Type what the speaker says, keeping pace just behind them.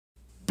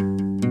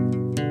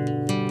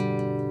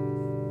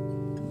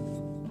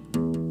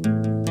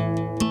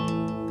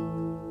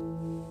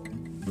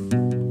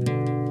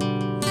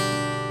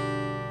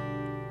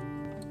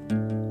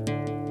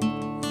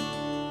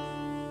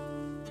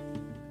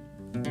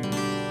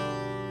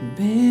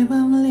Babe,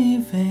 I'm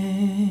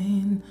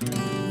leaving,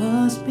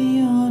 must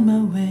be on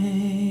my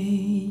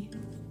way.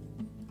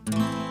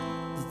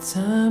 The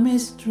time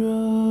is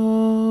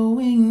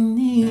drawing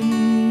near.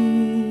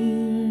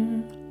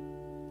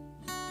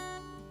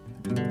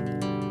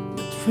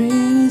 The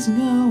train is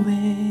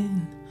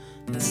going,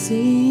 I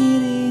see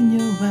it in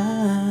your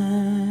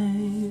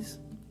eyes.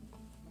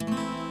 The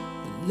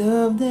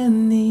love that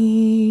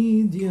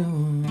needs your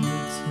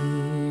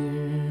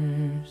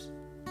tears.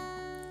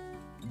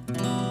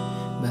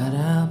 But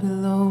I'll be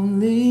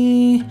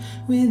lonely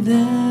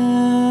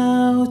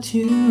without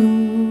you,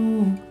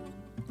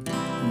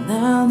 and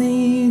I'll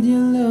need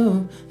your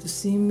love to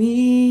see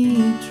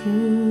me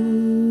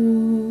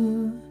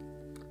through.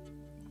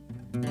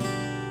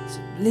 So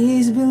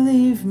please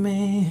believe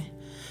me,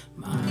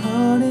 my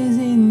heart is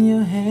in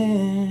your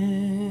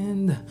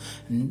hand,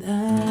 and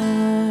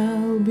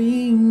I'll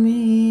be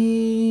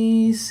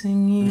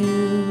missing you.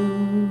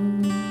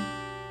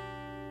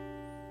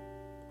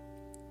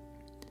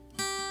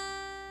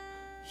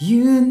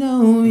 You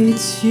know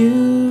it's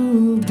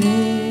you,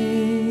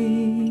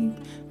 babe.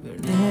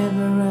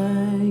 Whenever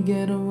I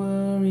get a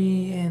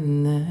worry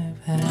and I've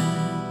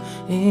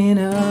had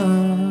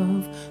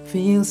enough,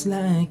 feels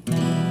like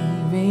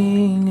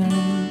giving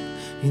up.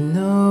 You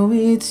know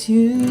it's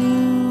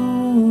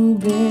you,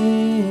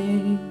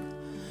 babe.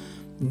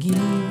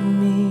 Give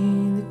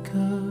me the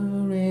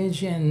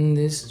courage and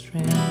the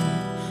strength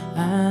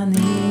I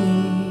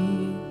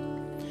need.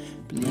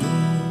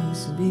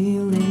 Please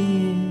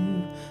believe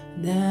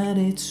that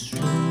it's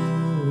true.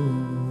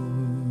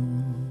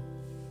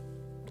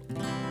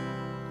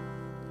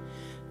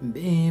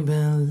 Babe,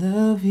 I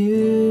love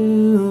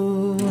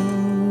you.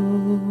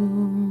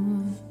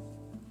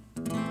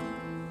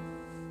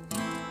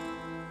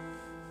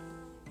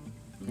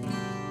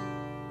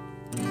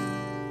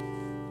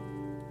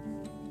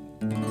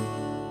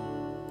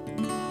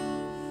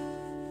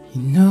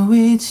 You know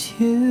it's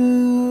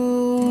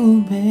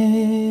you,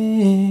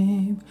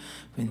 babe.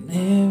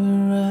 Whenever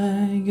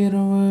I get a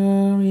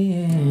worry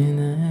and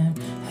I've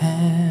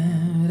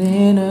had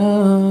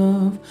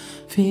enough,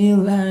 feel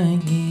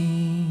like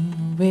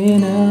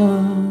giving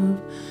up.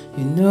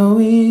 You know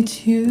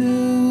it's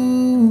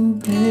you,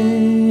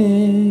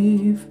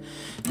 babe,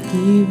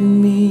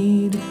 giving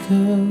me the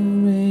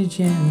courage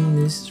and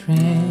the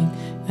strength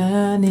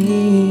I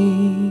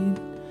need.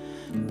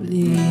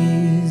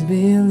 Please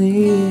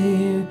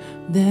believe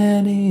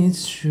that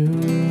it's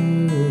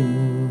true.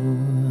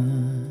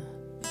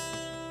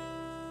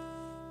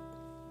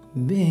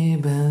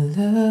 Babe, I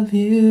love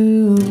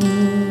you.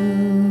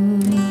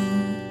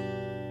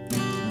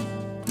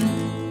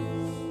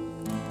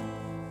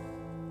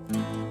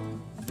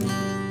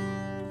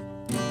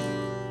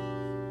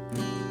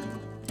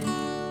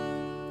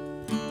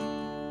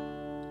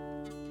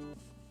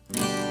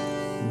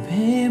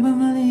 Babe,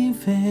 I'm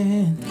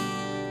leaving,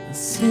 I'll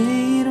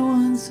say it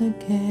once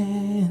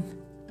again,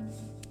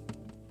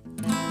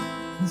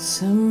 and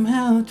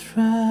somehow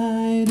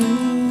try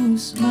to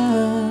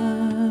smile.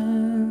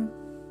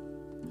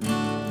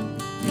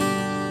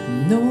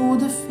 Know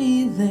the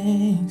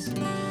feelings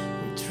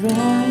we're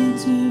trying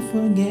to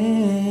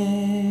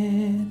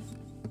forget,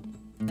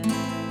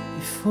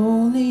 if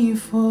only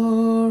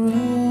for a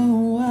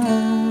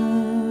while.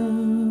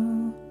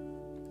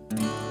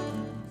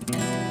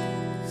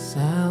 'Cause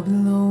I'll be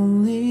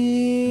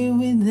lonely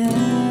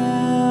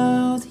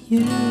without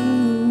you,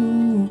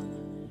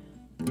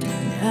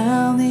 and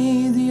I'll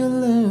need your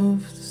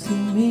love to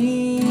see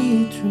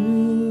me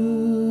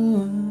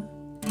through.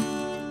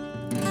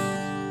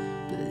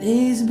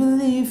 Please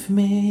believe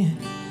me,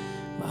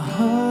 my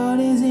heart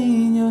is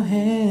in your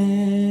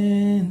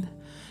hand,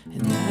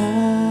 and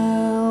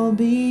I'll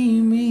be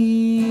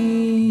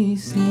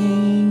missing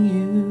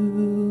you.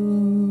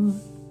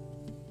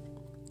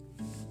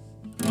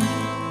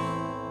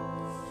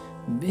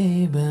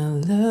 Babe, I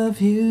love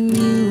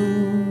you.